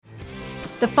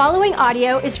The following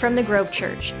audio is from the Grove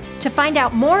Church. To find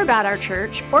out more about our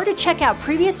church or to check out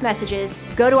previous messages,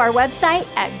 go to our website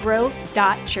at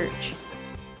grove.church.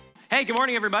 Hey, good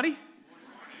morning, everybody.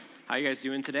 How you guys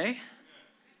doing today?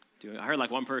 I heard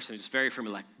like one person just very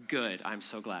firmly like, good, I'm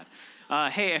so glad.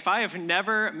 Hey, if I have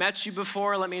never met you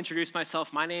before, let me introduce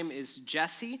myself. My name is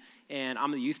Jesse, and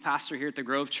I'm the youth pastor here at the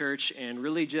Grove Church, and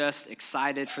really just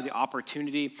excited for the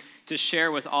opportunity to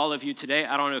share with all of you today.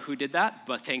 I don't know who did that,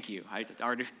 but thank you.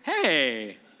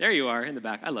 Hey, there you are in the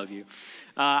back. I love you.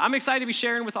 I'm excited to be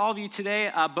sharing with all of you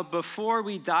today, but before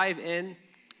we dive in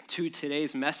to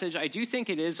today's message, I do think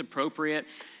it is appropriate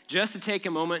just to take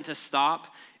a moment to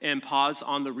stop and pause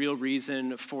on the real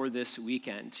reason for this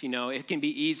weekend. You know, it can be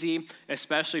easy,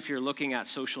 especially if you're looking at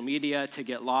social media, to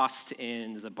get lost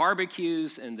in the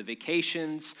barbecues and the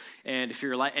vacations, and if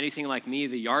you're like anything like me,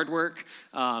 the yard work,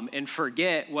 and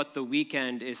forget what the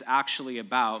weekend is actually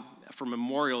about for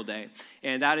Memorial Day,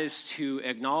 and that is to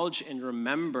acknowledge and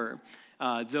remember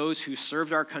those who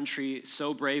served our country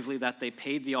so bravely that they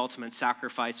paid the ultimate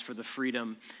sacrifice for the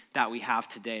freedom that we have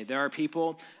today. There are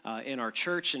people in our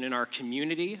church and in our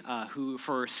community who,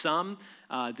 for some,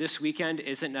 this weekend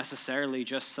isn't necessarily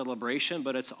just celebration,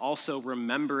 but it's also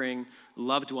remembering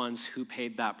loved ones who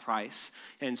paid that price.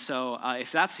 And so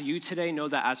if that's you today, know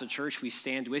that as a church, we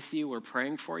stand with you, we're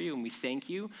praying for you, and we thank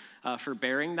you for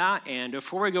bearing that. And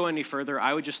before we go any further,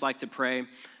 I would just like to pray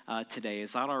today.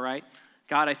 Is that all right?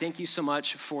 God, I thank you so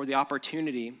much for the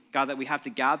opportunity, God, that we have to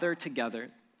gather together.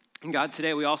 And God,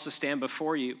 today we also stand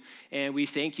before you, and we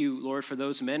thank you, Lord, for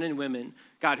those men and women,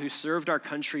 God, who served our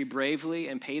country bravely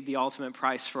and paid the ultimate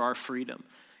price for our freedom.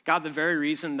 God, the very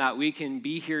reason that we can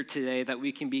be here today, that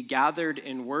we can be gathered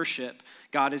in worship,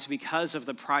 God, is because of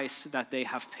the price that they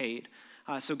have paid.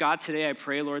 So God, today I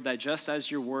pray, Lord, that just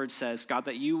as your word says, God,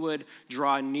 that you would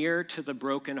draw near to the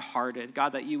brokenhearted,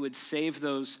 God, that you would save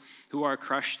those who are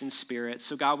crushed in spirit.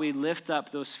 So God, we lift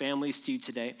up those families to you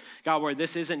today. God, where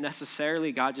this isn't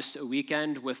necessarily, God, just a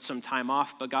weekend with some time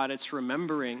off, but God, it's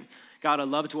remembering, God, a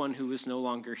loved one who is no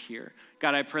longer here.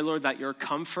 God, I pray, Lord, that your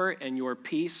comfort and your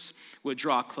peace would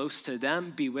draw close to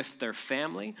them, be with their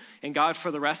family. And God, for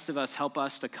the rest of us, help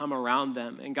us to come around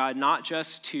them. And God, not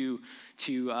just to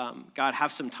God,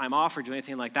 have some time off or do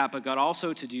anything like that, but God,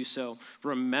 also to do so,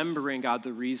 remembering, God,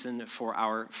 the reason for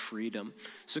our freedom.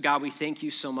 So God, we thank you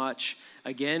so much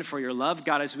again for your love.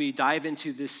 God, as we dive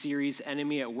into this series,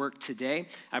 Enemy at Work today,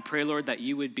 I pray, Lord, that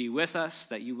you would be with us,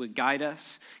 that you would guide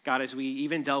us. God, as we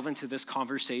even delve into this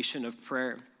conversation of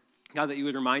prayer, God, that you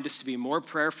would remind us to be more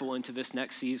prayerful into this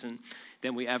next season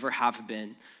than we ever have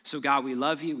been. So God, we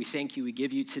love you, we thank you, we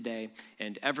give you today.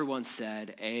 And everyone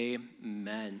said,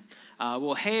 amen.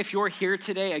 Well, hey, if you're here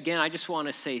today, again, I just want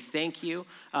to say thank you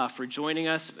for joining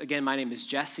us. Again, my name is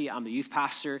Jesse. I'm the youth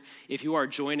pastor. If you are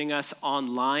joining us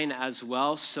online as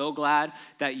well, so glad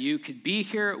that you could be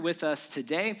here with us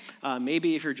today.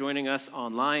 Maybe if you're joining us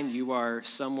online, you are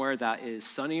somewhere that is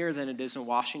sunnier than it is in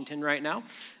Washington right now,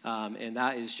 and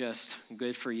that is just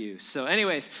good for you. So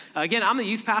anyways, again, I'm the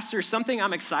youth pastor. Something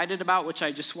I'm excited about, which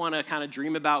I just want to kind of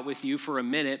dream about with you for a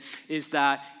minute, is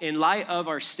that in light of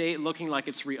our state looking like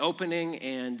it's reopening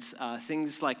and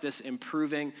things like this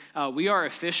improving, we are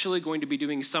officially going to be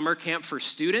doing summer camp for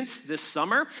students this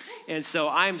summer. And so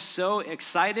I'm so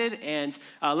excited. And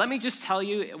let me just tell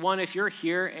you, one, if you're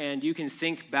here and you can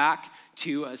think back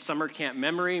to a summer camp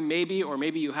memory, maybe, or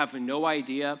maybe you have no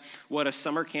idea what a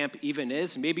summer camp even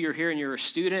is. Maybe you're here and you're a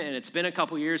student and it's been a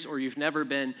couple years or you've never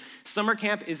been. Summer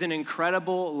camp is an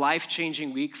incredible,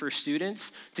 life-changing week for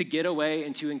students to get away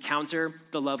and to encounter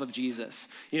the love of Jesus.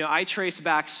 You know, I trace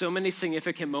back so many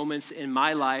significant moments in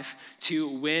my life to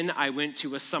when I went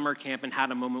to a summer camp and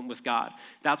had a moment with God.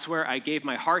 That's where I gave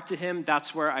my heart to him.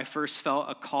 That's where I first felt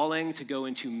a calling to go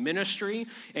into ministry,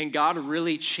 and God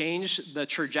really changed the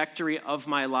trajectory of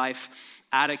my life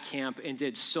at a camp and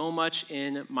did so much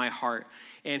in my heart.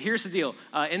 And here's the deal.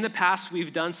 In the past,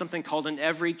 we've done something called an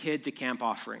Every Kid to Camp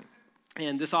offering.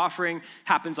 And this offering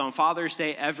happens on Father's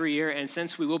Day every year. And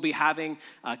since we will be having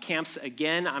camps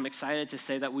again, I'm excited to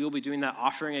say that we will be doing that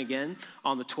offering again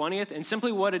on the 20th. And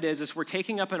simply what it is we're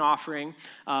taking up an offering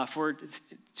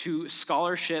to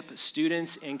scholarship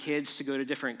students and kids to go to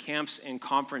different camps and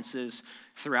conferences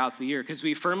throughout the year, because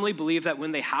we firmly believe that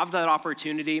when they have that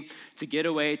opportunity to get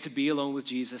away, to be alone with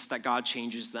Jesus, that God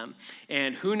changes them.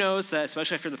 And who knows that,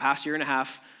 especially after the past year and a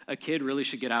half, a kid really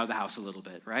should get out of the house a little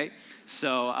bit, right?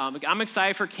 So I'm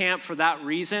excited for camp for that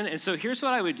reason. And so here's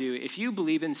what I would do. If you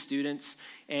believe in students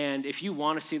And if you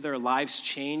want to see their lives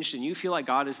changed and you feel like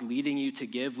God is leading you to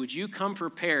give, would you come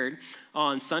prepared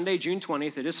on Sunday, June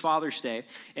 20th? It is Father's Day.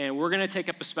 And we're going to take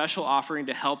up a special offering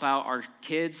to help out our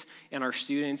kids and our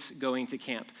students going to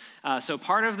camp. So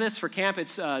part of this for camp,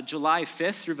 it's July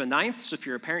 5th through the 9th. So if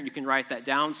you're a parent, you can write that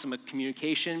down. Some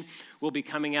communication will be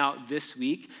coming out this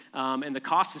week. And the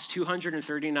cost is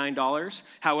 $239.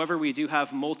 However, we do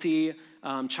have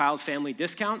multi-child family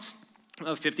discounts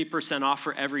of 50% off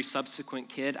for every subsequent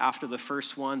kid after the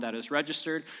first one that is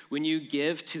registered. When you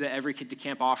give to the Every Kid to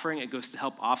Camp offering, it goes to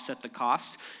help offset the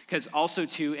cost. Because also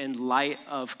too, in light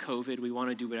of COVID, we want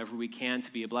to do whatever we can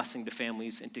to be a blessing to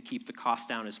families and to keep the cost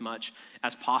down as much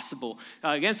as possible.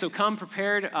 Again, so come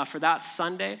prepared for that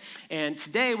Sunday. And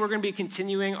today we're going to be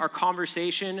continuing our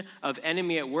conversation of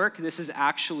enemy at work. This is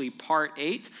actually part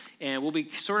 8, and we'll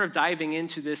be sort of diving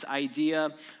into this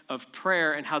idea of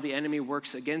prayer and how the enemy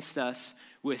works against us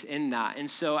within that. And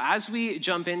so as we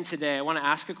jump in today, I want to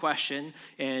ask a question,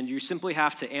 and you simply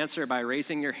have to answer by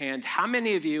raising your hand. How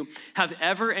many of you have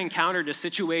ever encountered a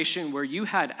situation where you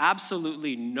had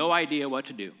absolutely no idea what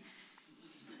to do?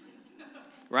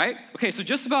 Right? Okay, so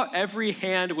just about every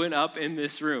hand went up in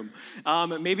this room.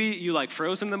 Maybe you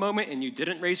froze in the moment and you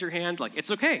didn't raise your hand.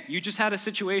 It's okay. You just had a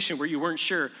situation where you weren't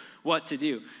sure what to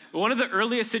do. One of the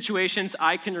earliest situations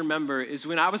I can remember is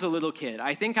when I was a little kid.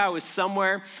 I think I was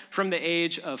somewhere from the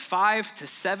age of 5 to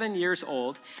 7 years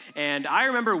old, and I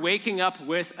remember waking up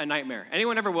with a nightmare.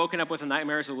 Anyone ever woken up with a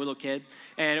nightmare as a little kid?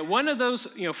 And one of those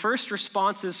first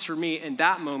responses for me in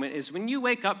that moment is when you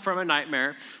wake up from a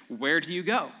nightmare, where do you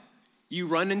go? You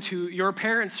run into your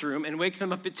parents' room and wake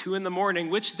them up at 2 a.m,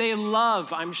 which they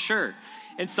love, I'm sure.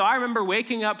 And so I remember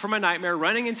waking up from a nightmare,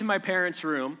 running into my parents'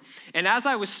 room, and as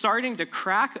I was starting to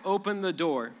crack open the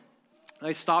door,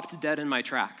 I stopped dead in my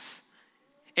tracks.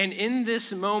 And in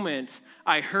this moment,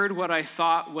 I heard what I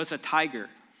thought was a tiger,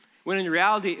 when in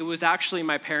reality, it was actually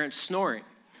my parents snoring.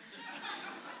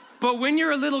 But when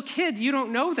you're a little kid, you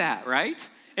don't know that, right?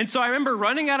 And so I remember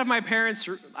running out of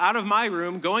my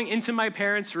room, going into my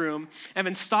parents' room, and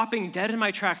then stopping dead in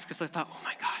my tracks because I thought, oh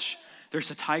my gosh,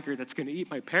 there's a tiger that's going to eat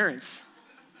my parents.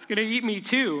 It's going to eat me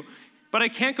too. But I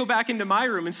can't go back into my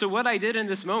room. And so what I did in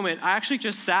this moment, I actually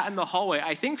just sat in the hallway,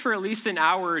 I think for at least an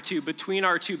hour or two between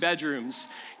our 2 bedrooms,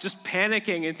 just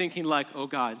panicking and thinking oh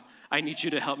God, I need you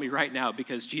to help me right now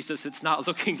because Jesus, it's not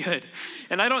looking good.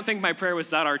 And I don't think my prayer was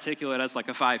that articulate as a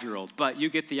 5-year-old, but you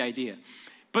get the idea.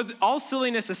 But all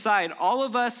silliness aside, all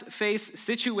of us face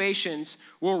situations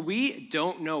where we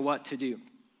don't know what to do.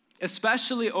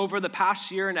 Especially over the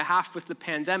past year and a half with the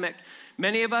pandemic,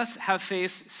 many of us have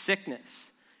faced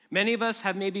sickness. Many of us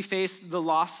have maybe faced the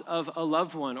loss of a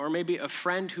loved one or maybe a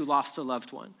friend who lost a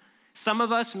loved one. Some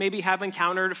of us maybe have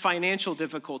encountered financial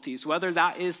difficulties, whether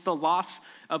that is the loss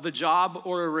of a job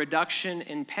or a reduction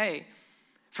in pay.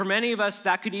 For many of us,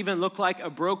 that could even look like a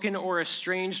broken or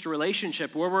estranged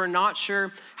relationship where we're not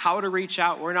sure how to reach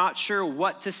out, we're not sure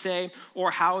what to say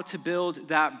or how to build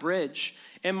that bridge.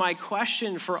 And my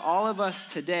question for all of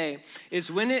us today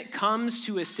is when it comes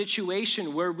to a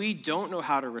situation where we don't know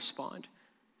how to respond,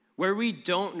 where we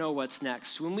don't know what's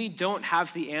next, when we don't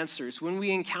have the answers, when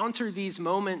we encounter these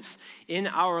moments in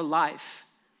our life,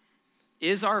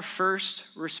 is our first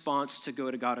response to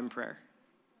go to God in prayer?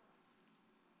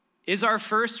 Is our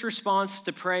first response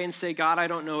to pray and say, God, I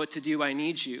don't know what to do, I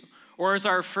need you? Or is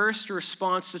our first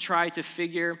response to try to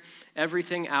figure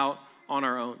everything out on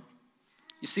our own?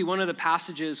 You see, one of the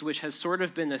passages which has sort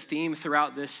of been a theme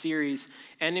throughout this series,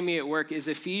 Enemy at Work, is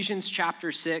Ephesians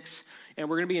chapter 6, and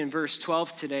we're going to be in verse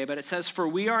 12 today, but it says, "For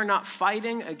we are not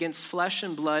fighting against flesh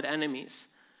and blood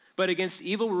enemies, but against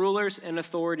evil rulers and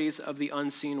authorities of the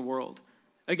unseen world,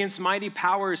 against mighty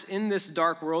powers in this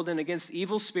dark world and against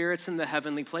evil spirits in the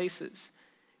heavenly places.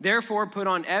 Therefore, put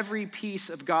on every piece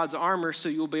of God's armor so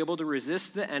you'll be able to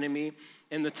resist the enemy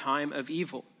in the time of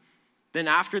evil. Then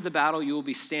after the battle, you will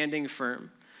be standing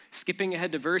firm." Skipping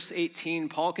ahead to verse 18,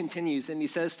 Paul continues and he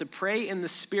says to pray in the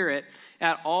Spirit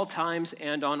at all times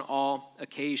and on all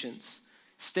occasions.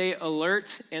 Stay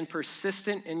alert and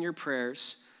persistent in your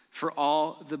prayers for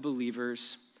all the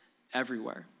believers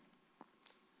everywhere.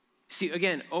 See,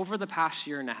 again, over the past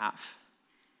year and a half,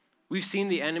 we've seen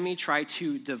the enemy try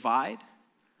to divide.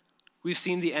 We've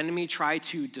seen the enemy try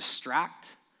to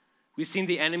distract. We've seen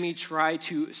the enemy try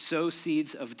to sow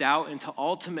seeds of doubt and to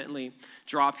ultimately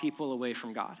draw people away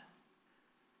from God.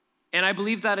 And I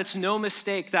believe that it's no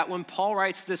mistake that when Paul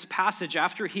writes this passage,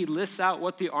 after he lists out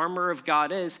what the armor of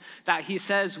God is, that he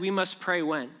says we must pray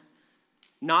when?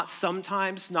 Not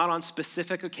sometimes, not on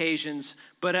specific occasions,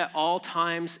 but at all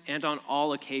times and on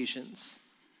all occasions.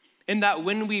 And that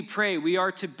when we pray, we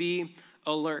are to be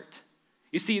alert.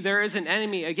 You see, there is an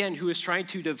enemy, again, who is trying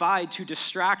to divide, to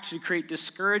distract, to create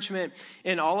discouragement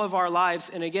in all of our lives.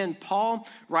 And again, Paul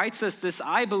writes us this,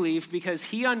 I believe, because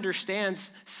he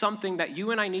understands something that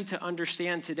you and I need to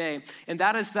understand today, and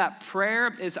that is that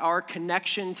prayer is our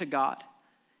connection to God.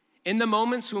 In the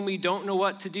moments when we don't know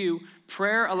what to do,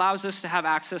 prayer allows us to have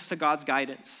access to God's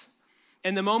guidance.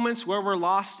 In the moments where we're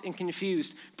lost and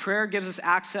confused, prayer gives us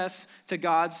access to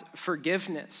God's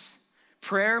forgiveness.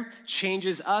 Prayer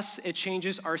changes us, it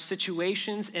changes our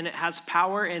situations, and it has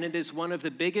power, and it is one of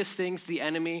the biggest things the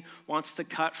enemy wants to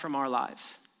cut from our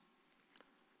lives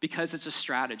because it's a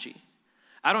strategy.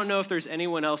 I don't know if there's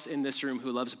anyone else in this room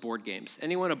who loves board games.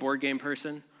 Anyone a board game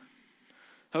person?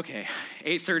 Okay,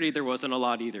 8:30, there wasn't a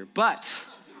lot either. But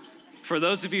for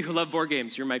those of you who love board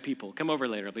games, you're my people. Come over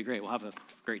later, it'll be great. We'll have a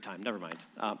great time, never mind.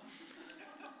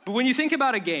 But when you think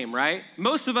about a game, right,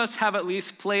 most of us have at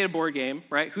least played a board game,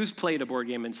 right? Who's played a board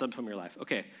game in some point in your life?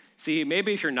 Okay, see,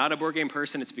 maybe if you're not a board game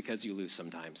person, it's because you lose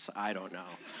sometimes. I don't know.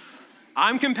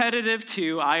 I'm competitive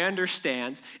too, I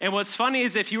understand. And what's funny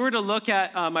is if you were to look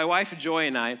at my wife, Joy,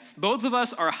 and I, both of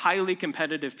us are highly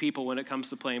competitive people when it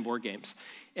comes to playing board games.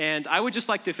 And I would just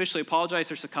like to officially apologize.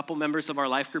 There's a couple members of our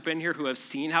life group in here who have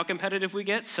seen how competitive we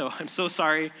get, so I'm so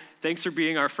sorry. Thanks for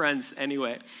being our friends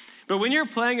anyway. But when you're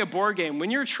playing a board game,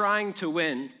 when you're trying to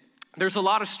win, there's a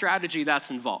lot of strategy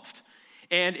that's involved.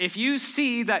 And if you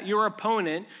see that your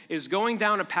opponent is going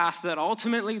down a path that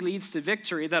ultimately leads to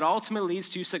victory, that ultimately leads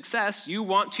to success, you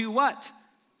want to what?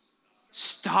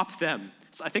 Stop them.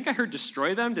 So I think I heard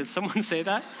destroy them. Did someone say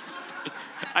that?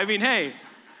 I mean, hey,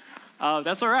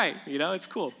 that's all right. You know, it's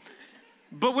cool.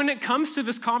 But when it comes to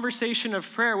this conversation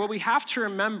of prayer, what we have to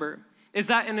remember is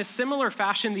that in a similar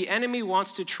fashion, the enemy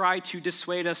wants to try to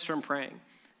dissuade us from praying.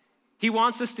 He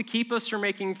wants us to keep us from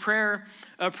making prayer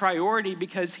a priority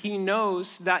because he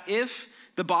knows that if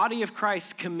the body of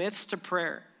Christ commits to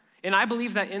prayer, and I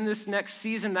believe that in this next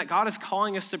season that God is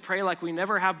calling us to pray like we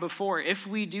never have before, if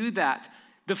we do that,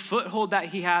 the foothold that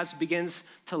he has begins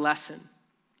to lessen.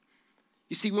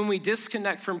 You see, when we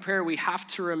disconnect from prayer, we have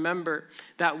to remember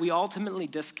that we ultimately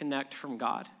disconnect from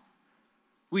God.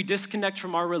 We disconnect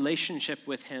from our relationship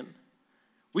with him.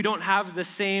 We don't have the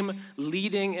same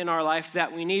leading in our life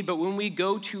that we need, but when we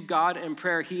go to God in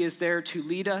prayer, he is there to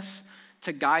lead us,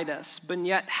 to guide us. But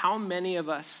yet, how many of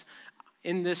us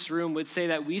in this room would say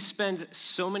that we spend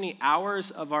so many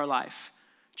hours of our life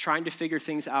trying to figure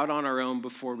things out on our own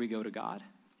before we go to God?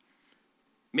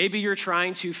 Maybe you're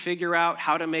trying to figure out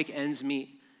how to make ends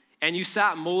meet, and you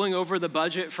sat mulling over the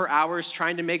budget for hours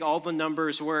trying to make all the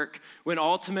numbers work, when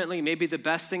ultimately maybe the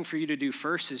best thing for you to do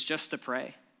first is just to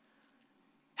pray.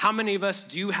 How many of us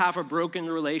do have a broken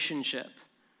relationship,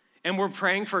 and we're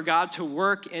praying for God to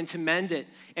work and to mend it,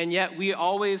 and yet we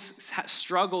always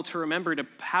struggle to remember to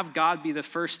have God be the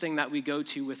first thing that we go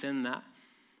to within that?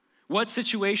 What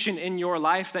situation in your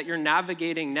life that you're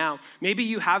navigating now? Maybe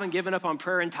you haven't given up on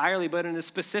prayer entirely, but in a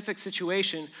specific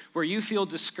situation where you feel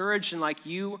discouraged and like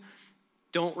you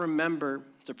don't remember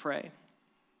to pray.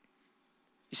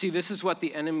 You see, this is what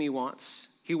the enemy wants.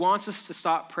 He wants us to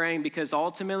stop praying because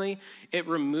ultimately it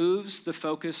removes the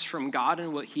focus from God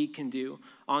and what he can do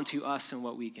onto us and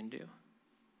what we can do.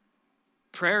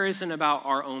 Prayer isn't about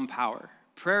our own power.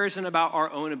 Prayer isn't about our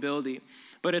own ability,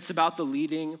 but it's about the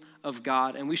leading of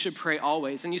God, and we should pray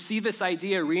always. And you see this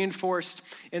idea reinforced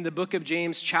in the book of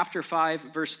James, chapter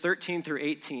 5, verse 13 through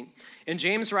 18. And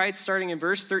James writes, starting in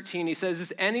verse 13, he says,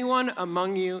 "Is anyone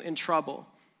among you in trouble?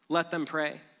 Let them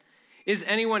pray. Is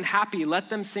anyone happy? Let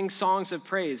them sing songs of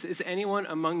praise. Is anyone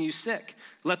among you sick?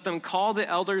 Let them call the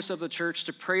elders of the church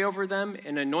to pray over them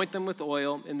and anoint them with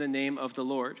oil in the name of the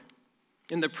Lord.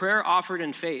 And the prayer offered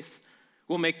in faith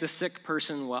will make the sick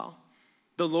person well.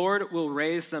 The Lord will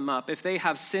raise them up. If they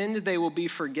have sinned, they will be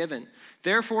forgiven.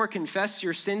 Therefore, confess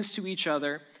your sins to each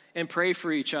other and pray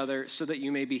for each other so that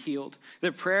you may be healed.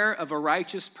 The prayer of a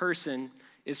righteous person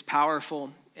is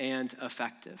powerful and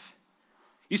effective."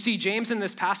 You see, James in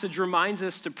this passage reminds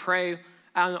us to pray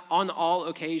on all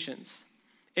occasions.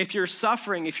 If you're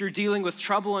suffering, if you're dealing with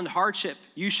trouble and hardship,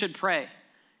 you should pray.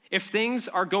 If things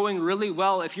are going really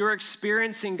well, if you're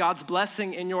experiencing God's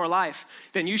blessing in your life,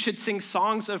 then you should sing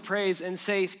songs of praise and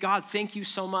say, "God, thank you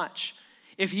so much."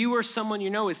 If you or someone you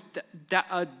know is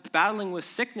battling with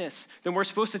sickness, then we're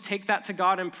supposed to take that to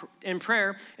God in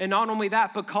prayer. And not only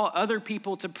that, but call other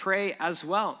people to pray as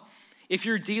well. If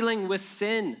you're dealing with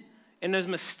sin and a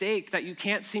mistake that you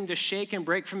can't seem to shake and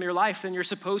break from your life, then you're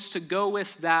supposed to go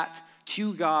with that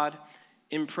to God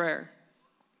in prayer.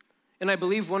 And I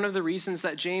believe one of the reasons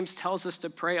that James tells us to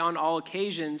pray on all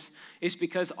occasions is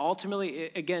because ultimately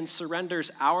it, again,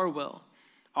 surrenders our will,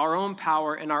 our own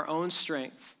power, and our own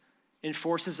strength and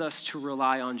forces us to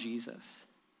rely on Jesus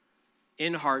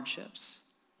in hardships,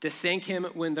 to thank him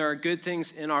when there are good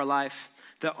things in our life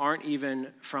that aren't even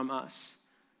from us.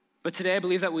 But today I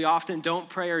believe that we often don't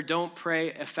pray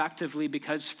effectively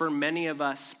because for many of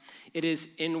us, it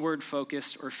is inward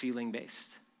focused or feeling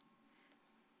based.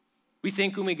 We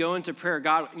think when we go into prayer,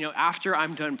 God, after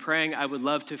I'm done praying, I would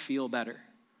love to feel better.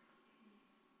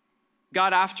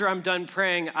 God, after I'm done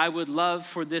praying, I would love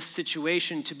for this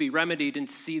situation to be remedied and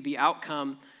to see the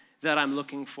outcome that I'm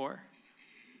looking for.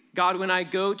 God, when I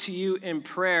go to you in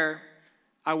prayer,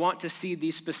 I want to see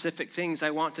these specific things.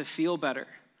 I want to feel better.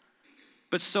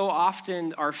 But so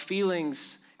often our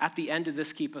feelings at the end of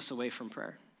this keep us away from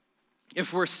prayer.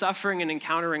 If we're suffering and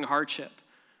encountering hardship,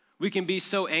 we can be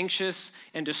so anxious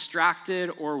and distracted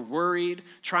or worried,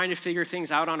 trying to figure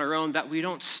things out on our own, that we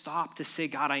don't stop to say,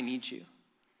 God, I need you.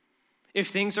 If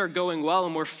things are going well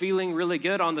and we're feeling really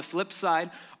good, on the flip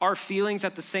side, our feelings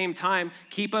at the same time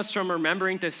keep us from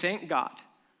remembering to thank God.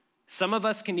 Some of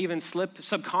us can even slip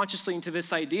subconsciously into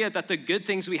this idea that the good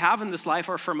things we have in this life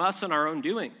are from us and our own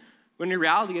doing, when in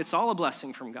reality, it's all a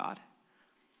blessing from God.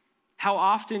 How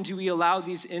often do we allow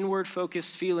these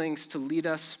inward-focused feelings to lead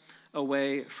us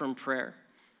away from prayer?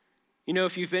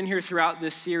 If you've been here throughout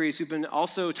this series, we've been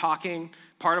also talking,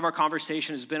 part of our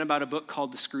conversation has been about a book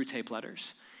called The Screwtape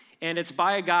Letters. And it's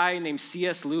by a guy named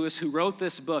C.S. Lewis who wrote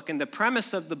this book. And the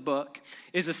premise of the book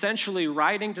is essentially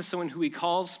writing to someone who he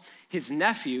calls his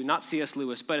nephew, not C.S.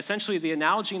 Lewis, but essentially the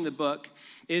analogy in the book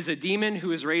is a demon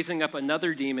who is raising up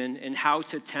another demon and how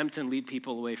to tempt and lead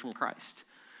people away from Christ.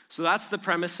 So that's the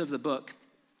premise of the book.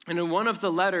 And in one of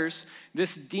the letters,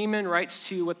 this demon writes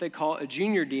to what they call a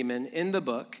junior demon in the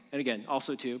book. And again,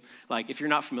 also too, if you're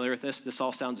not familiar with this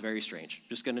all sounds very strange.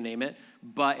 Just gonna name it,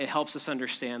 but it helps us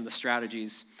understand the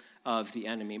strategies of the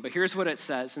enemy. But here's what it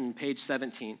says in page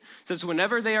 17. It says,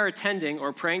 whenever they are attending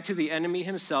or praying to the enemy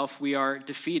himself, we are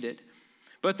defeated.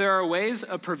 But there are ways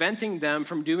of preventing them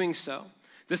from doing so.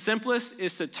 The simplest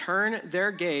is to turn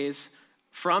their gaze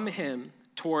from him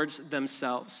towards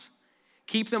themselves.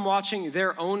 Keep them watching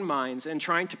their own minds and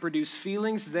trying to produce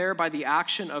feelings there by the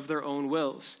action of their own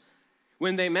wills.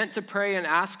 When they meant to pray and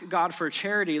ask God for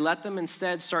charity, let them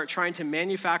instead start trying to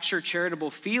manufacture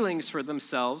charitable feelings for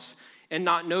themselves and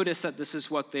not notice that this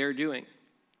is what they're doing.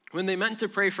 When they meant to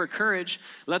pray for courage,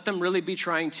 let them really be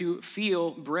trying to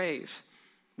feel brave.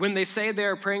 When they say they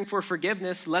are praying for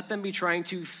forgiveness, let them be trying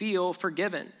to feel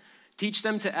forgiven. Teach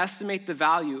them to estimate the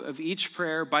value of each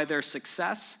prayer by their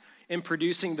success in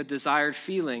producing the desired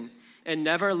feeling, and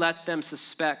never let them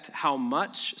suspect how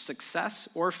much success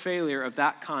or failure of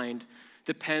that kind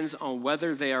depends on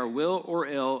whether they are well or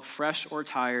ill, fresh or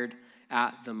tired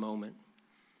at the moment.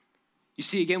 You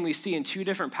see, again, we see in two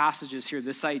different passages here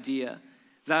this idea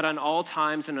that on all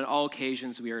times and on all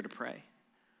occasions we are to pray.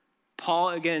 Paul,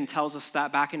 again, tells us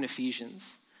that back in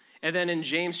Ephesians. And then in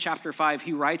James chapter 5,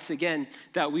 he writes again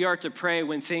that we are to pray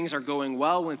when things are going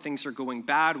well, when things are going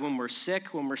bad, when we're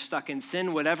sick, when we're stuck in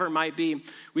sin, whatever it might be.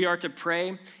 We are to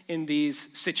pray in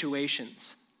these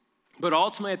situations. But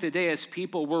ultimately, at the day, as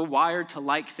people, we're wired to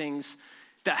like things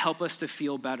that help us to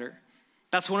feel better.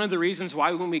 That's one of the reasons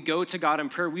why when we go to God in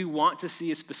prayer, we want to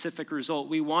see a specific result.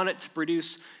 We want it to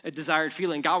produce a desired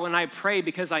feeling. God, when I pray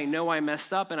because I know I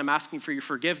messed up and I'm asking for your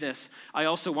forgiveness, I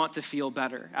also want to feel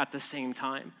better at the same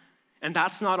time. And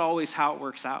that's not always how it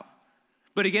works out.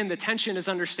 But again, the tension is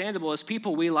understandable. As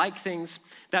people, we like things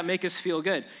that make us feel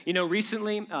good.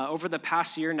 Recently, over the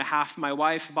past year and a half, my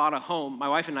wife and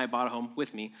I bought a home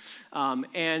with me.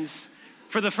 And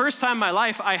for the first time in my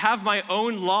life, I have my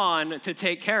own lawn to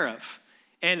take care of.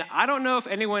 And I don't know if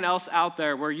anyone else out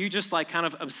there where you just kind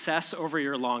of obsess over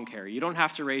your lawn care. You don't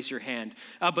have to raise your hand.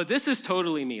 But this is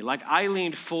totally me. I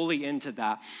leaned fully into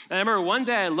that. And I remember one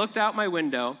day I looked out my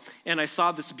window and I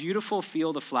saw this beautiful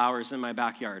field of flowers in my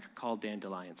backyard called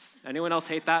dandelions. Anyone else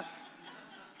hate that?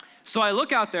 So I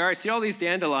look out there, I see all these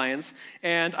dandelions,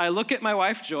 and I look at my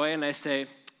wife, Joy, and I say,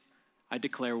 I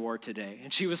declare war today.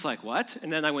 And she was like, what?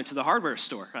 And then I went to the hardware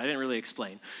store. I didn't really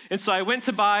explain. And so I went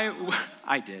to buy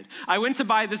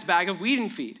this bag of weed and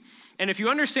feed. And if you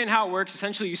understand how it works,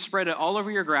 essentially you spread it all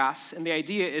over your grass. And the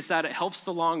idea is that it helps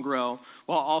the lawn grow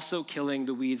while also killing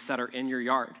the weeds that are in your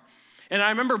yard. And I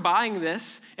remember buying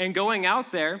this and going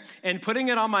out there and putting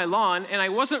it on my lawn. And I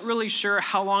wasn't really sure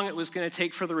how long it was going to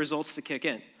take for the results to kick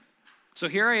in. So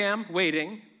here I am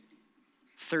waiting.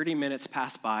 30 minutes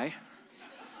pass by.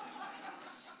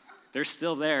 They're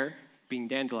still there, being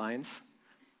dandelions.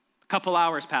 A couple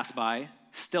hours pass by,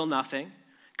 still nothing.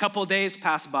 A couple days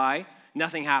pass by,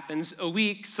 nothing happens. A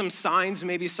week, some signs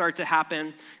maybe start to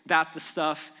happen that the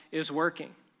stuff is working.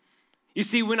 You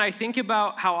see, when I think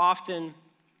about how often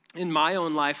in my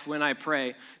own life when I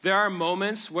pray, there are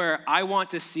moments where I want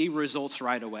to see results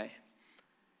right away.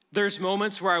 There's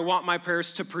moments where I want my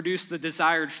prayers to produce the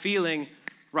desired feeling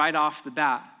right off the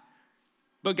bat.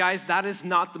 But guys, that is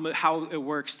not how it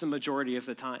works the majority of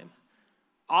the time.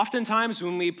 Oftentimes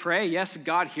when we pray, yes,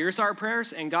 God hears our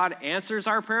prayers and God answers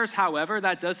our prayers. However,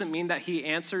 that doesn't mean that he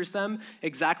answers them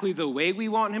exactly the way we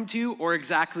want him to or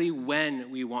exactly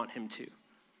when we want him to.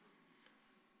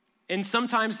 And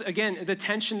sometimes, again, the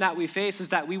tension that we face is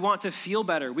that we want to feel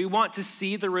better. We want to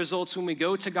see the results when we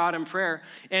go to God in prayer.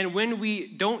 And when we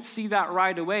don't see that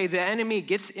right away, the enemy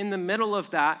gets in the middle of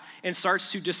that and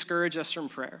starts to discourage us from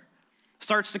prayer.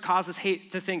 Starts to cause us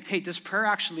to think, hey, does prayer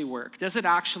actually work? Does it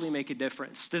actually make a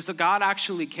difference? Does God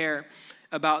actually care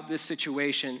about this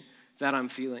situation that I'm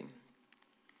feeling?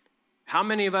 How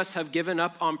many of us have given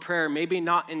up on prayer, maybe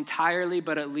not entirely,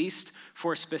 but at least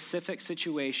for specific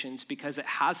situations because it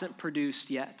hasn't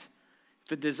produced yet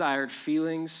the desired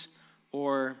feelings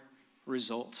or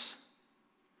results?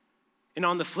 And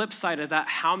on the flip side of that,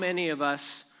 how many of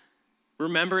us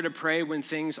remember to pray when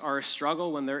things are a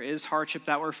struggle, when there is hardship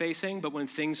that we're facing, but when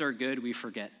things are good, we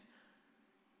forget?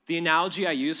 The analogy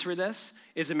I use for this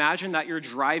is imagine that you're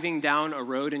driving down a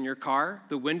road in your car.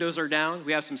 The windows are down.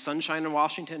 We have some sunshine in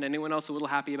Washington. Anyone else a little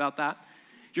happy about that?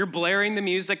 You're blaring the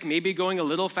music, maybe going a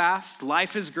little fast.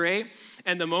 Life is great.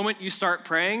 And the moment you start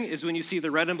praying is when you see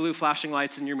the red and blue flashing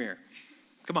lights in your mirror.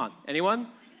 Come on, anyone?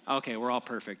 Okay, we're all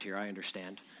perfect here, I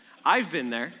understand. I've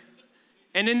been there.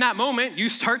 And in that moment, you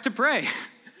start to pray.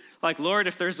 Like, Lord,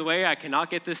 if there's a way I cannot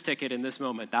get this ticket in this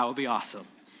moment, that would be awesome.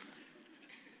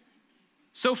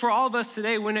 So for all of us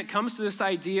today, when it comes to this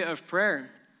idea of prayer,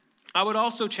 I would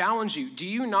also challenge you. Do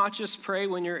you not just pray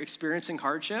when you're experiencing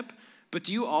hardship, but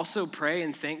do you also pray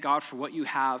and thank God for what you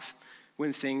have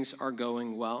when things are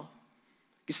going well?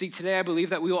 You see, today I believe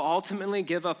that we will ultimately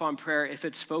give up on prayer if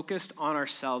it's focused on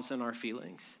ourselves and our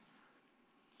feelings.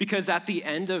 Because at the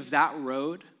end of that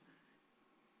road,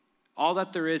 all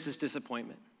that there is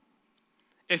disappointment.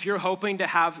 If you're hoping to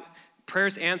have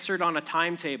prayers answered on a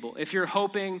timetable, if you're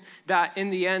hoping that in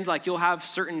the end, like you'll have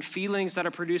certain feelings that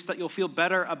are produced, that you'll feel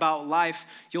better about life,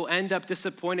 you'll end up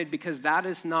disappointed because that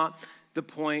is not the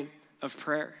point of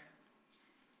prayer.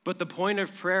 But the point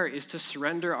of prayer is to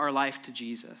surrender our life to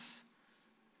Jesus.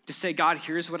 To say, God,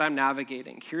 here's what I'm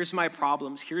navigating. Here's my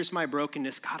problems. Here's my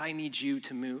brokenness. God, I need you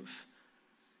to move.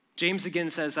 James again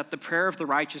says that the prayer of the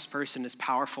righteous person is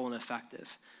powerful and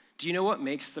effective. Do you know what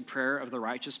makes the prayer of the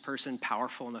righteous person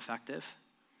powerful and effective?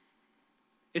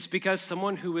 It's because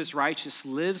someone who is righteous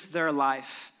lives their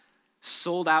life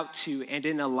sold out to and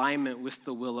in alignment with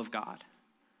the will of God.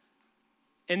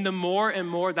 And the more and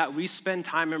more that we spend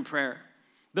time in prayer,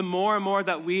 the more and more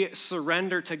that we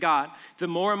surrender to God, the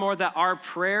more and more that our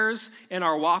prayers and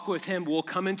our walk with him will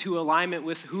come into alignment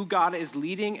with who God is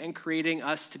leading and creating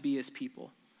us to be his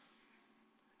people.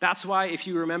 That's why if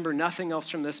you remember nothing else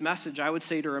from this message, I would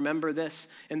say to remember this,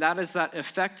 and that is that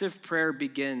effective prayer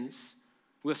begins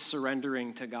with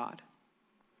surrendering to God.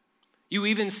 You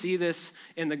even see this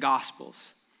in the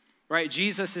Gospels, right?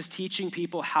 Jesus is teaching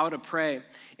people how to pray.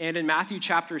 And in Matthew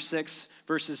chapter 6,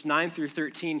 verses 9 through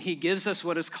 13, he gives us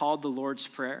what is called the Lord's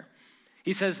Prayer.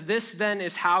 He says, "This then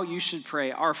is how you should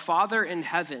pray. Our Father in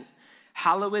heaven,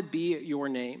 hallowed be your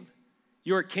name.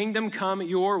 Your kingdom come,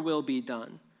 your will be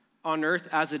done, on earth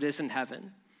as it is in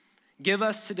heaven. Give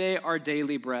us today our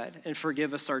daily bread, and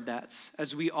forgive us our debts,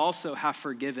 as we also have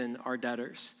forgiven our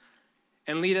debtors.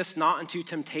 And lead us not into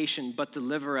temptation, but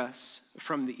deliver us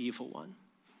from the evil one."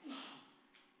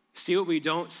 See, what we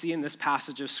don't see in this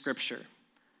passage of scripture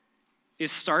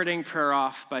is starting prayer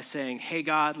off by saying, hey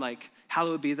God, like,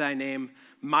 hallowed be thy name,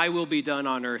 my will be done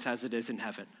on earth as it is in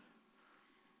heaven.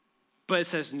 But it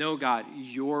says, no, God,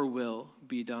 your will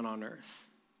be done on earth.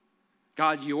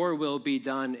 God, your will be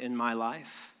done in my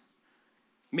life.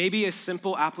 Maybe a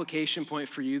simple application point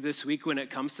for you this week when it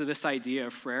comes to this idea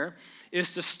of prayer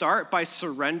is to start by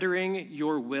surrendering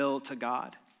your will to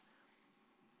God.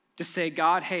 To say,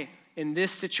 God, hey, in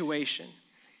this situation,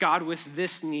 God, with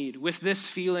this need, with this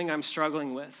feeling I'm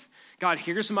struggling with, God,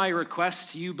 here's my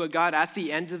request to you, but God, at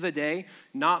the end of the day,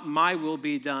 not my will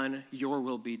be done, your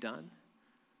will be done.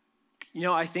 You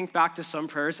know, I think back to some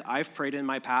prayers I've prayed in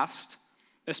my past,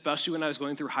 especially when I was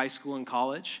going through high school and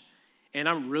college, and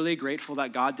I'm really grateful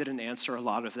that God didn't answer a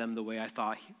lot of them the way I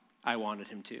thought I wanted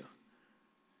him to.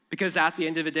 Because at the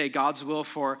end of the day, God's will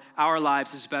for our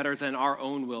lives is better than our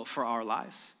own will for our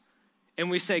lives. And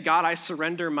we say, God, I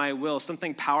surrender my will.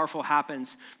 Something powerful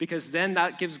happens because then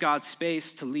that gives God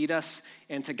space to lead us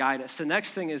and to guide us. The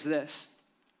next thing is this,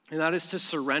 and that is to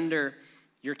surrender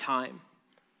your time.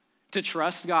 to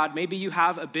trust God. Maybe you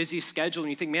have a busy schedule and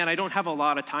you think, man, I don't have a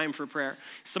lot of time for prayer.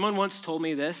 Someone once told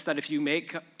me this, that if you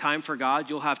make time for God,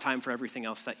 you'll have time for everything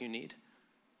else that you need.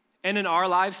 And in our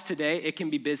lives today, it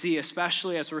can be busy,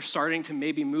 especially as we're starting to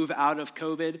maybe move out of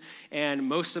COVID, and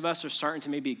most of us are starting to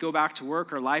maybe go back to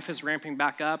work, or life is ramping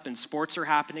back up and sports are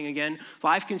happening again.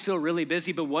 Life can feel really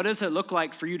busy, but what does it look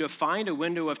like for you to find a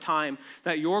window of time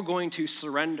that you're going to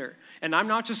surrender? And I'm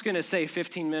not just gonna say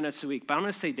 15 minutes a week, but I'm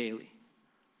gonna say daily.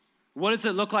 What does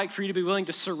it look like for you to be willing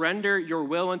to surrender your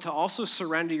will and to also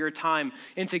surrender your time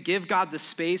and to give God the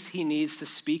space he needs to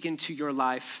speak into your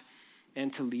life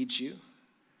and to lead you?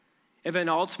 And then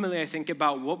ultimately, I think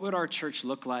about what would our church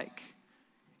look like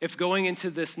if going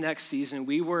into this next season,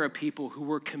 we were a people who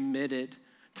were committed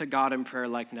to God in prayer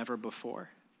like never before.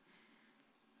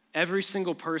 Every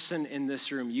single person in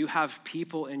this room, you have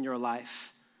people in your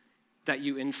life that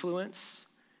you influence,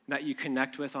 that you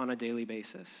connect with on a daily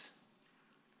basis.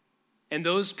 And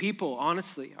those people,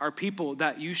 honestly, are people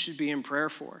that you should be in prayer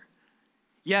for.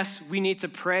 Yes, we need to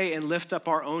pray and lift up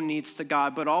our own needs to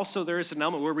God, but also there is an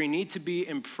element where we need to be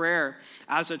in prayer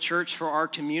as a church for our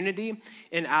community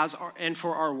and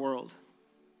for our world.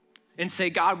 And say,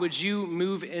 God, would you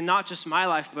move in not just my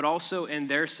life, but also in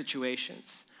their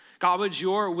situations? God, would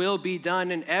your will be done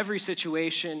in every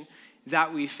situation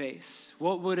that we face?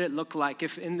 What would it look like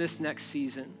if in this next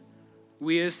season,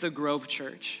 we as the Grove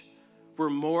Church, we're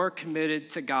more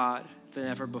committed to God than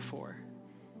ever before?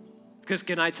 Because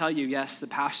can I tell you, yes, the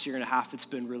past year and a half, it's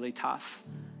been really tough.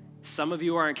 Some of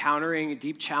you are encountering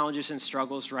deep challenges and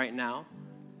struggles right now,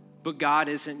 but God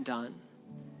isn't done.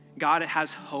 God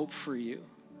has hope for you.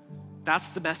 That's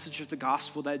the message of the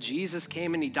gospel, that Jesus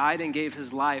came and he died and gave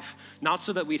his life, not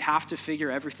so that we'd have to figure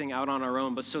everything out on our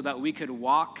own, but so that we could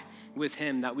walk with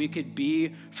him, that we could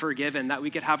be forgiven, that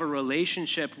we could have a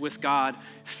relationship with God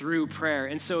through prayer.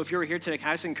 And so if you're here today, can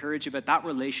I just encourage you that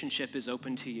relationship is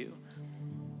open to you.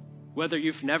 Whether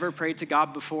you've never prayed to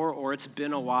God before or it's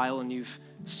been a while and you've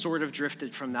sort of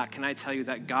drifted from that, can I tell you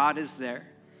that God is there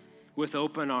with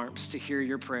open arms to hear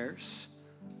your prayers.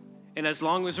 And as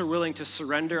long as we're willing to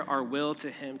surrender our will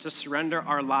to him, to surrender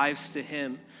our lives to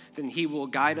him, then he will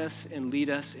guide us and lead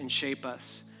us and shape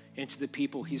us into the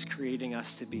people he's creating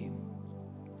us to be.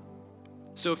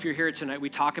 So if you're here tonight, we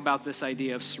talk about this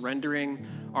idea of surrendering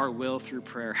our will through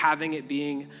prayer, having it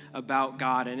being about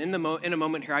God. And in a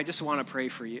moment here, I just want to pray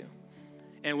for you.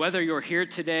 And whether you're here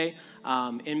today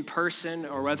in person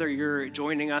or whether you're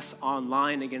joining us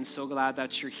online, again, so glad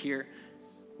that you're here.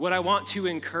 What I want to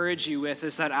encourage you with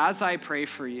is that as I pray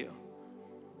for you,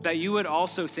 that you would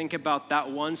also think about that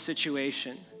one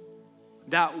situation,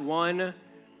 that one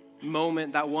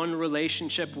moment, that one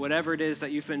relationship, whatever it is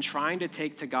that you've been trying to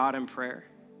take to God in prayer.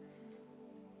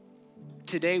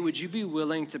 Today, would you be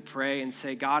willing to pray and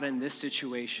say, God, in this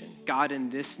situation, God, in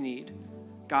this need,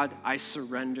 God, I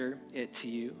surrender it to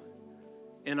you,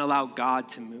 and allow God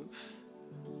to move.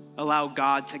 Allow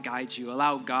God to guide you.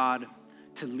 Allow God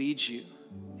to lead you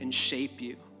and shape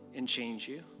you and change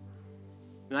you.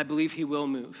 And I believe he will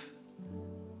move.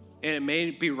 And it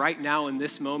may be right now in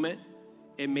this moment.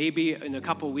 It may be in a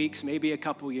couple weeks, maybe a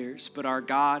couple years, but our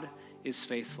God is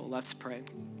faithful. Let's pray.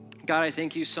 God, I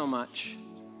thank you so much.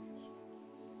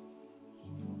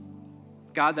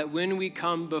 God, that when we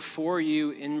come before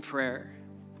you in prayer,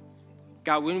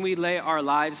 God, when we lay our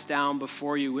lives down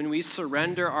before you, when we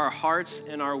surrender our hearts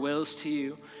and our wills to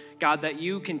you, God, that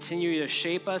you continue to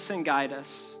shape us and guide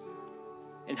us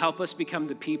and help us become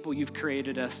the people you've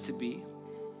created us to be.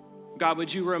 God,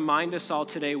 would you remind us all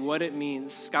today what it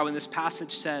means, God, when this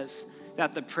passage says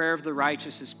that the prayer of the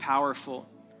righteous is powerful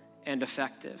and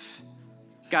effective.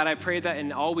 God, I pray that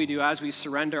in all we do, as we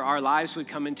surrender, our lives would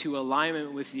come into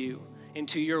alignment with you,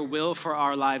 into your will for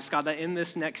our lives. God, that in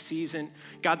this next season,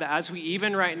 God, that as we,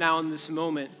 even right now in this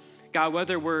moment, God,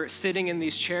 whether we're sitting in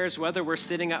these chairs, whether we're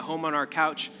sitting at home on our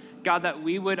couch, God, that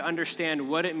we would understand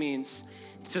what it means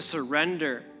to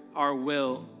surrender our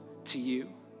will to you.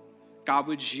 God,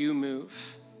 would you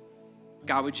move?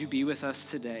 God, would you be with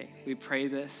us today? We pray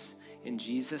this in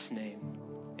Jesus' name,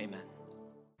 amen.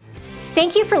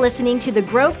 Thank you for listening to the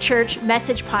Grove Church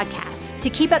Message Podcast. To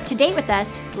keep up to date with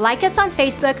us, like us on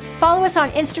Facebook, follow us on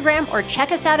Instagram, or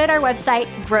check us out at our website,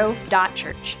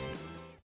 grove.church.